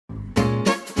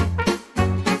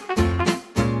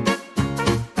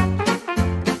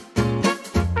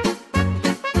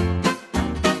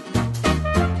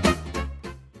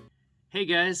Hey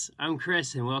guys, I'm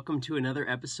Chris and welcome to another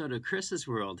episode of Chris's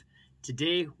World.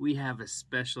 Today we have a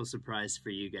special surprise for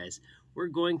you guys. We're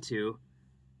going to...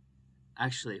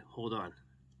 Actually, hold on.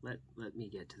 Let me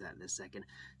get to that in a second.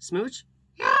 Smooch?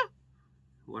 Yeah?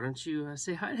 Why don't you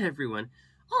say hi to everyone?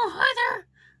 Oh, hi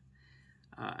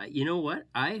there. You know what?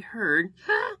 I heard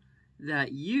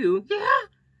that you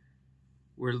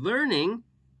were learning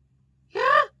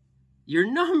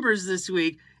your numbers this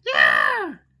week.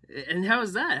 Yeah! And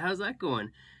how's that? How's that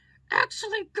going?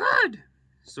 Actually good.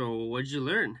 So what'd you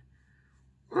learn?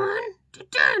 1 to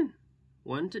 10.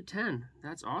 1 to 10.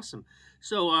 That's awesome.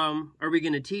 So are we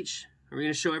going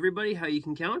to show everybody how you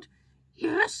can count?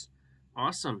 Yes.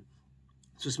 Awesome.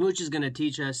 So Smooch is going to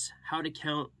teach us how to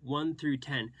count 1 through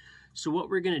 10. So what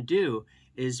we're going to do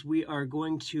is we are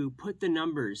going to put the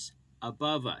numbers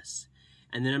above us.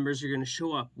 And the numbers are going to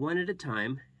show up one at a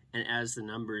time. And as the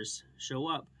numbers show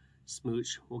up,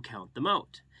 Smooch will count them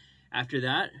out. After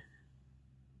that,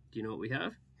 do you know what we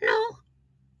have? No.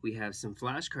 We have some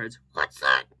flashcards. What's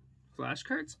that?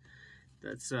 Flashcards?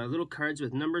 That's little cards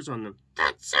with numbers on them.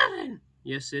 That's 7.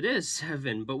 Yes, it is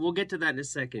 7, but we'll get to that in a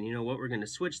second. You know what? We're going to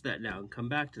switch that now and come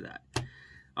back to that.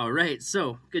 All right,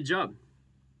 so good job.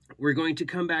 We're going to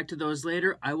come back to those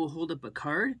later. I will hold up a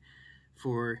card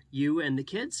for you and the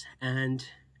kids, and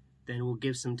then we'll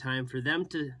give some time for them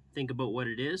to think about what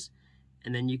it is,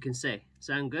 and then you can say,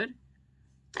 sound good?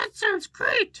 That sounds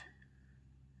great.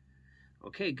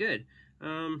 Okay, good.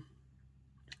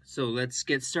 So let's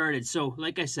get started. So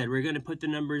like I said, we're going to put the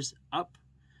numbers up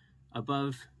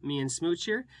above me and Smooch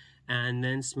here, and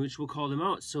then Smooch will call them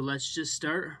out. So let's just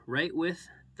start right with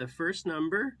the first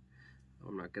number.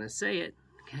 I'm not going to say it,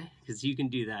 okay, because you can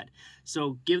do that.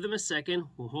 So give them a second.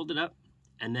 We'll hold it up,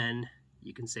 and then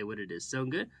you can say what it is.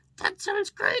 Sound good? That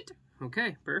sounds great.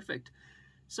 Okay, perfect.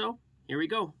 So here we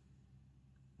go.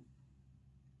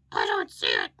 I don't see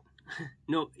it.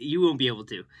 No, you won't be able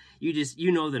to.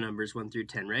 You know the numbers 1 through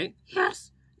 10, right?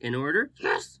 Yes. In order?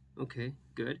 Yes. Okay,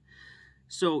 good.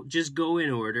 So just go in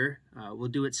order. We'll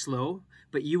do it slow,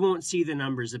 but you won't see the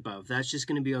numbers above. That's just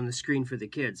going to be on the screen for the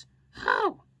kids.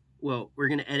 How? Well, we're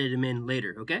going to edit them in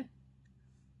later, okay?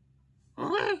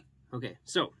 Okay. Okay,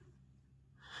 so,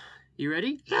 you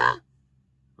ready? Yeah.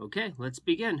 Okay, let's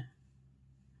begin.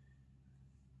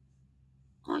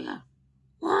 Oh, yeah.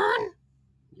 1.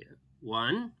 Yeah.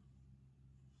 1.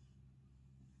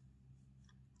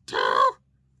 2.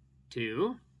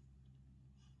 2.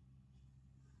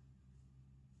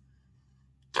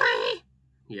 3.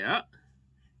 Yeah.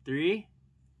 3.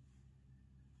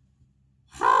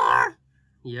 4.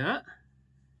 Yeah.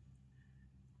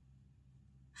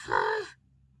 5.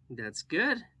 That's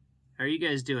good. How are you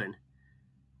guys doing?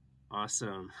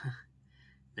 Awesome.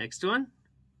 Next one.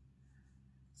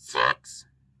 6.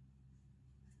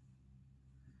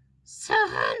 7.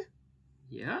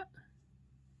 Yeah.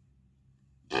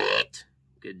 8.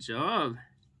 Good job.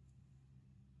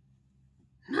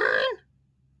 9.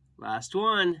 Last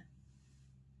one.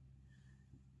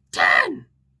 10.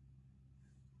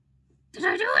 Did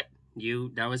I do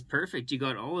it? That was perfect. You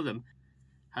got all of them.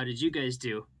 How did you guys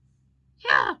do?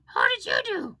 Yeah, how did you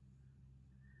do?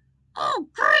 Oh,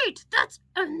 great! That's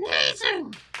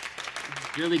amazing!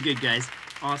 Really good, guys.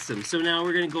 Awesome. So now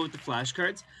we're going to go with the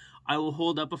flashcards. I will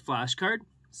hold up a flashcard.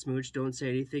 Smooch, don't say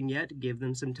anything yet. Give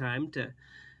them some time to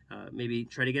maybe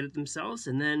try to get it themselves,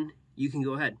 and then you can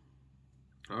go ahead.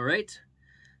 All right.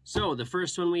 So the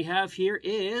first one we have here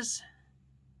is...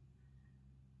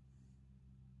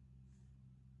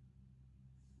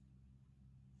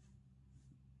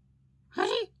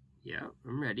 Ready? Yeah,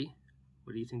 I'm ready.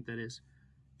 What do you think that is?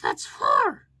 That's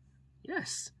 4.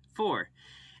 Yes, 4.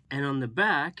 And on the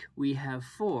back, we have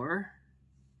 4...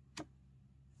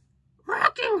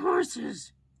 Rocking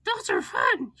horses. Those are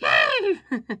fun. Yay!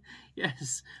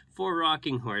 Yes, 4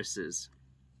 rocking horses.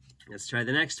 Let's try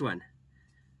the next one.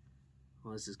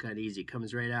 Well, this is kind of easy. It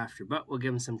comes right after, but we'll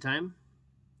give them some time.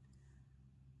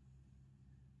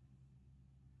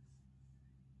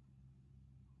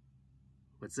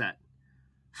 What's that?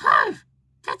 5.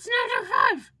 That's number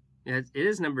 5. Yeah, it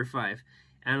is number 5.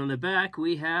 And on the back,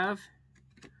 we have...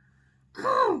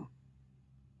 Oh!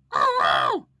 Oh,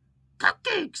 wow!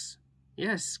 Cupcakes!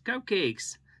 Yes,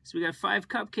 cupcakes. So we got 5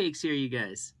 cupcakes here, you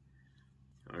guys.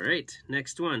 All right,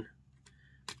 next one.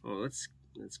 Oh, let's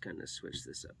kind of switch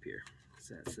this up here.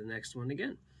 So that's the next one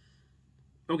again.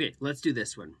 Okay, let's do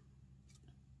this one.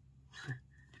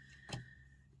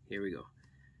 Here we go.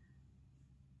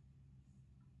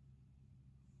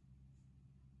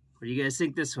 What do you guys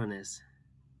think this one is?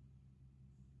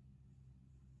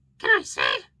 Can I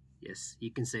say? Yes,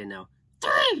 you can say now.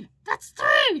 3! That's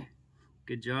 3!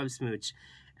 Good job, Smooch.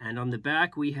 And on the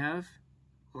back we have,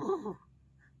 Oh,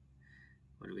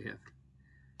 what do we have?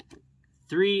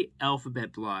 3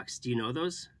 alphabet blocks. Do you know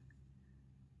those?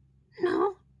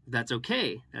 no. That's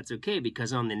okay. That's okay,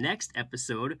 because on the next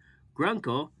episode,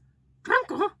 Grunkle,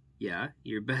 yeah,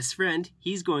 your best friend,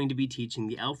 he's going to be teaching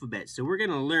the alphabet. So we're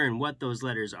going to learn what those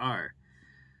letters are.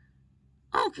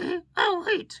 Okay, I'll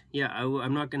wait. Yeah,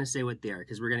 I'm not going to say what they are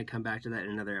because we're going to come back to that in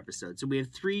another episode. So we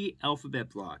have 3 alphabet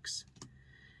blocks.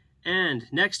 And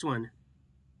next one.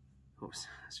 Oh,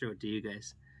 I'll show it to you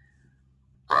guys.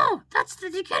 Oh, that's the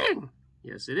beginning.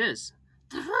 Yes, it is.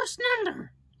 The first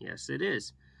number. Yes, it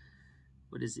is.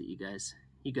 What is it, you guys?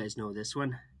 You guys know this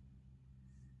one.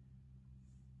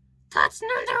 That's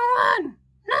number 1.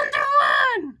 Number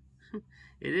 1.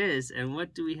 It is. And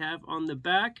what do we have on the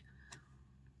back?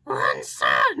 1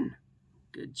 sun.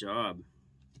 Good job.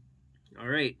 All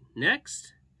right,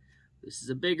 next. This is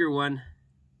a bigger one.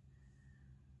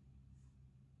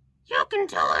 You can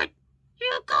do it.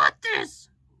 You got this.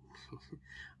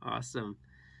 Awesome.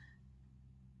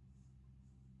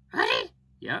 Ready?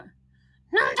 Yeah.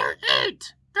 Number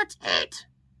 8. That's 8.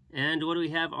 And what do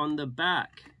we have on the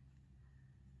back?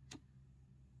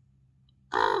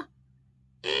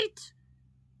 8.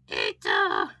 8,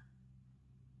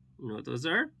 You know what those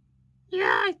are?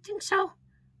 yeah, I think so.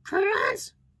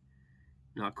 Crayons?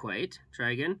 Not quite.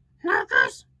 Try again.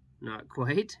 Markers? Not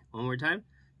quite. One more time.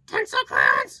 Pencil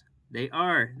crayons? They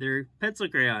are. They're pencil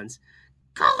crayons.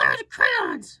 Colored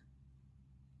crayons?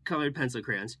 Colored pencil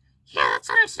crayons. Yeah, that's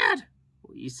what I said.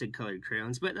 Well, you said colored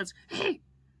crayons, but that's... Hey,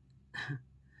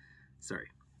 Sorry.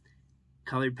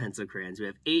 Colored pencil crayons. We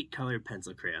have 8 colored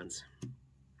pencil crayons.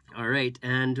 All right,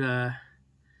 and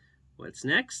what's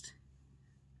next?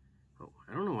 Oh,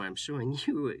 I don't know why I'm showing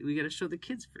you. We got to show the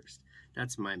kids first.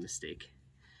 That's my mistake.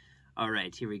 All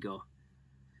right, here we go.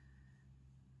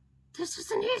 this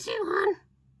is an easy one.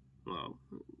 Well,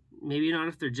 maybe not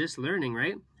if they're just learning,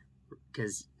 right?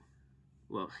 Because,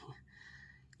 well,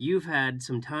 you've had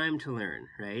some time to learn,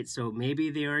 right? So maybe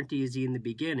they aren't easy in the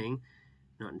beginning,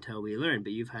 not until we learn,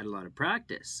 but you've had a lot of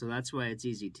practice. So that's why it's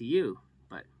easy to you.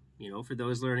 But, you know, for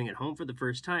those learning at home for the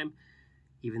first time,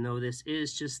 even though this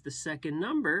is just the second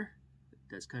number,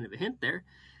 that's kind of a hint there,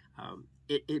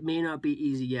 it may not be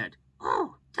easy yet.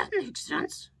 Oh, that makes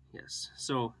sense. Yes.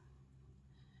 So,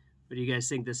 what do you guys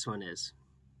think this one is?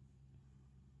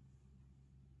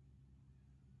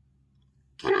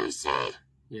 Can I say?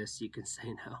 Yes, you can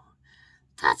say now.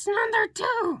 That's number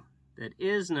 2. That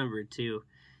is number 2.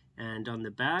 And on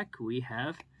the back, we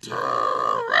have 2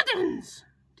 ribbons.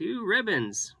 2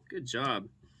 ribbons. Good job.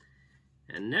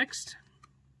 And next,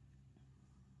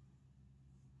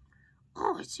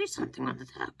 Oh, I see something on the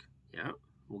back. yeah,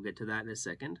 we'll get to that in a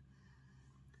second.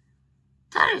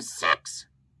 That is 6.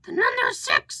 The number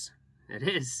 6. It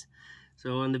is.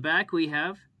 So on the back, we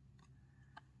have,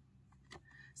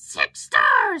 6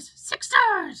 stars. 6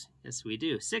 stars. yes, we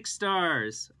do, 6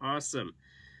 stars. Awesome.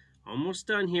 Almost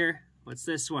done here. What's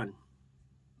this one?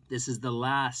 This is the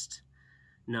last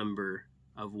number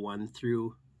of 1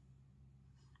 through,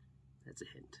 that's a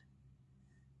hint.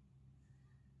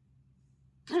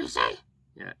 Can I say?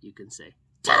 Yeah, you can say.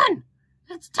 10.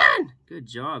 It's 10. Good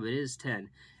job. It is 10.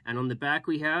 And on the back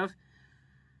we have...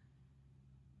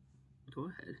 Go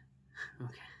ahead.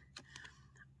 Okay.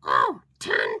 Oh,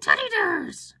 10 teddy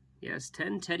bears. Yes,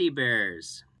 10 teddy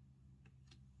bears.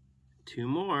 2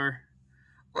 more.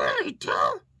 Only 2?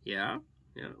 Yeah.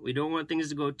 We don't want things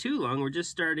to go too long. We're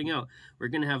just starting out. We're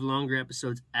going to have longer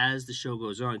episodes as the show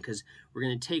goes on because we're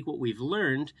going to take what we've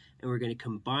learned and we're going to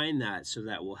combine that so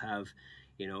that we'll have,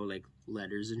 you know, like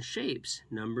letters and shapes,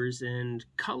 numbers and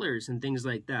colors and things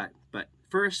like that. But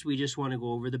first, we just want to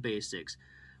go over the basics.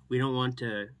 We don't want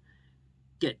to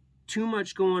get too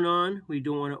much going on. We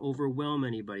don't want to overwhelm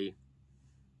anybody.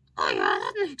 Oh, yeah,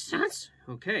 that makes sense.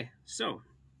 Okay, so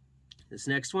this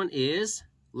next one is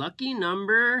lucky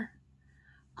number...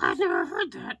 I've never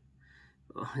heard that.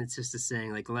 Oh, it's just a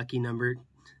saying, like lucky number,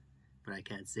 but I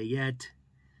can't say yet.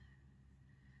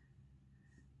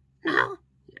 No?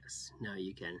 Yes, now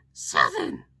you can.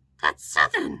 7. That's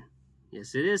 7.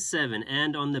 Yes, it is 7.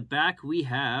 And on the back we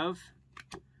have...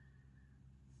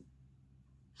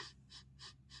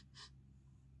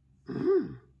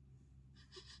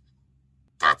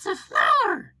 That's a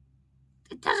flower.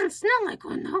 It doesn't smell like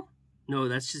one, though. No,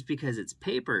 that's just because it's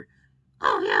paper.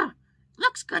 Oh, yeah.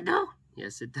 Looks good, though.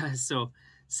 Yes, it does. So,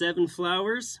 7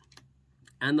 flowers.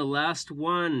 And the last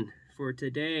one for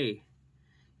today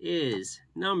is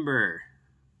number...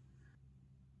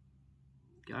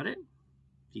 Got it?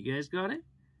 You guys got it?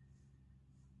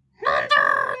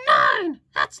 Number 9.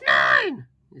 That's 9.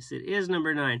 Yes, it is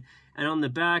number 9. And on the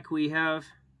back we have...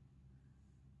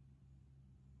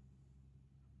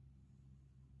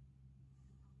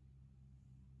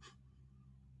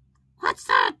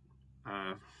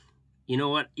 You know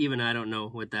what? Even I don't know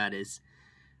what that is.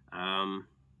 You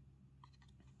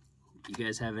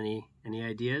guys have any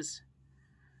ideas?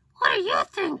 What do you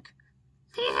think?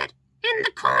 Leave it in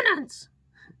the comments.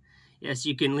 Yes,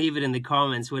 you can leave it in the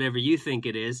comments, whatever you think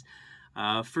it is.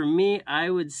 For me, I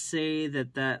would say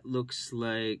that looks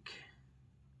like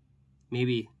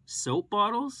maybe soap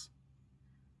bottles,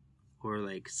 or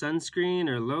like sunscreen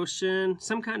or lotion,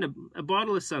 some kind of a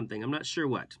bottle of something. I'm not sure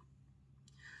what.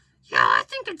 Yeah, I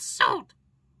think it's soap.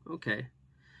 Okay.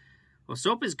 Well,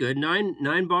 soap is good.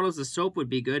 Nine bottles of soap would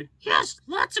be good. Yes,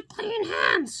 lots of clean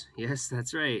hands. Yes,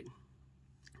 that's right.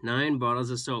 9 bottles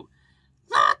of soap.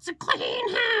 Lots of clean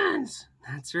hands.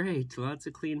 That's right. Lots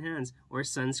of clean hands. Or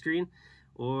sunscreen.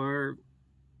 Or,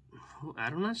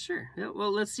 I'm not sure. Yeah,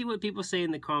 well, let's see what people say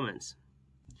in the comments.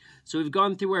 So we've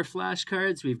gone through our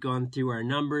flashcards. We've gone through our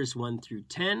numbers 1 through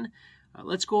 10.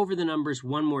 Let's go over the numbers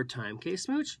one more time. Okay,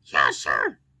 Smooch? Yeah,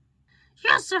 sure.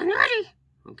 Yes, I'm ready.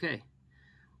 Okay.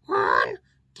 1,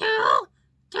 2,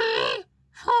 3,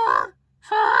 4,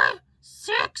 5,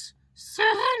 6,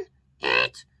 7,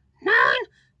 8, 9,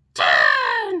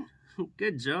 10.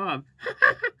 Good job.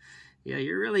 Yeah,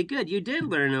 you're really good. You did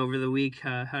learn over the week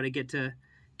how to get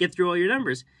through all your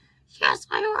numbers. Yes,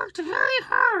 I worked very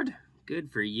hard.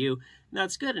 Good for you.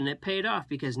 That's good, and it paid off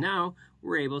because now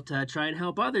we're able to try and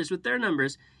help others with their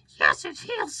numbers. Yes, it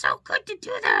feels so good to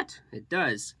do that. It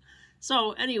does.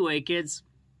 So anyway, kids,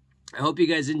 I hope you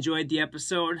guys enjoyed the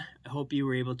episode. I hope you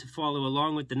were able to follow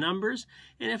along with the numbers.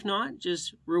 And if not,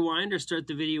 just rewind or start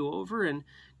the video over and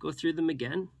go through them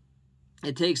again.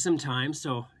 It takes some time,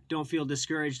 so don't feel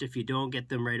discouraged if you don't get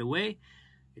them right away.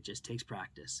 It just takes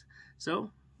practice. So,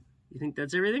 you think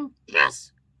that's everything?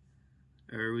 Yes.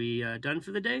 Are we done for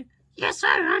the day? Yes,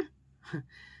 I am.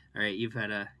 All right, you've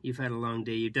had a long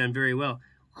day. You've done very well.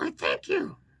 Why, thank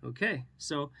you. Okay,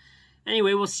 so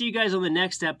anyway, we'll see you guys on the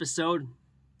next episode.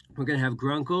 We're going to have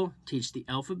Grunkle teach the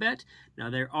alphabet. Now,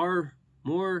 there are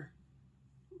more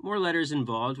letters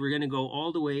involved. We're going to go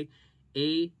all the way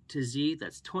A to Z.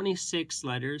 That's 26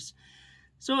 letters.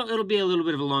 So it'll be a little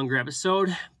bit of a longer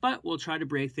episode, but we'll try to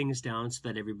break things down so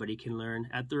that everybody can learn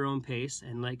at their own pace.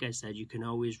 And like I said, you can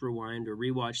always rewind or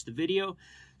rewatch the video.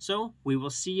 So we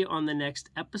will see you on the next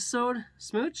episode.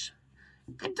 Smooch?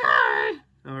 Goodbye.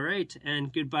 All right,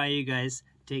 and goodbye, you guys.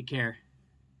 Take care.